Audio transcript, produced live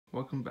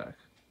welcome back.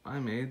 I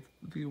made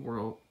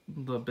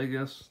the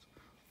biggest,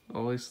 at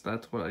least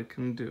that's what I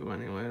can do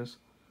anyways.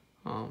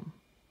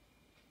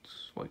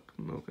 Just like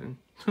moving.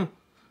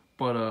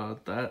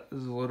 But that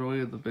is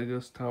literally the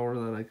biggest tower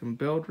that I can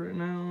build right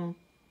now.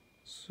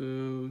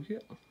 So yeah,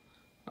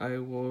 I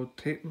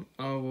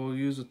will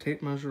use a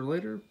tape measure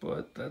later,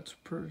 but that's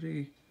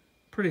pretty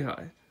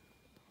high.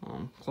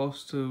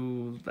 Close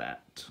to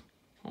that,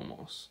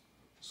 almost.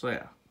 So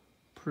yeah,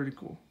 pretty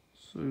cool.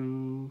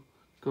 So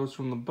goes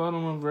from the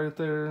bottom of right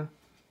there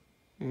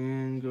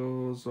and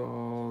goes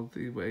all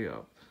the way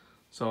up.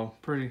 So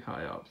pretty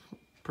high up,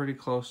 pretty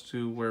close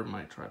to where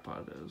my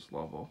tripod is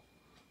level.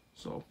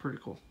 So pretty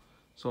cool.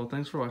 So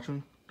thanks for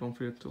watching. Don't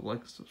forget to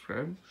like,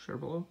 subscribe, share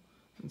below,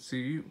 and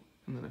see you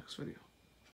in the next video.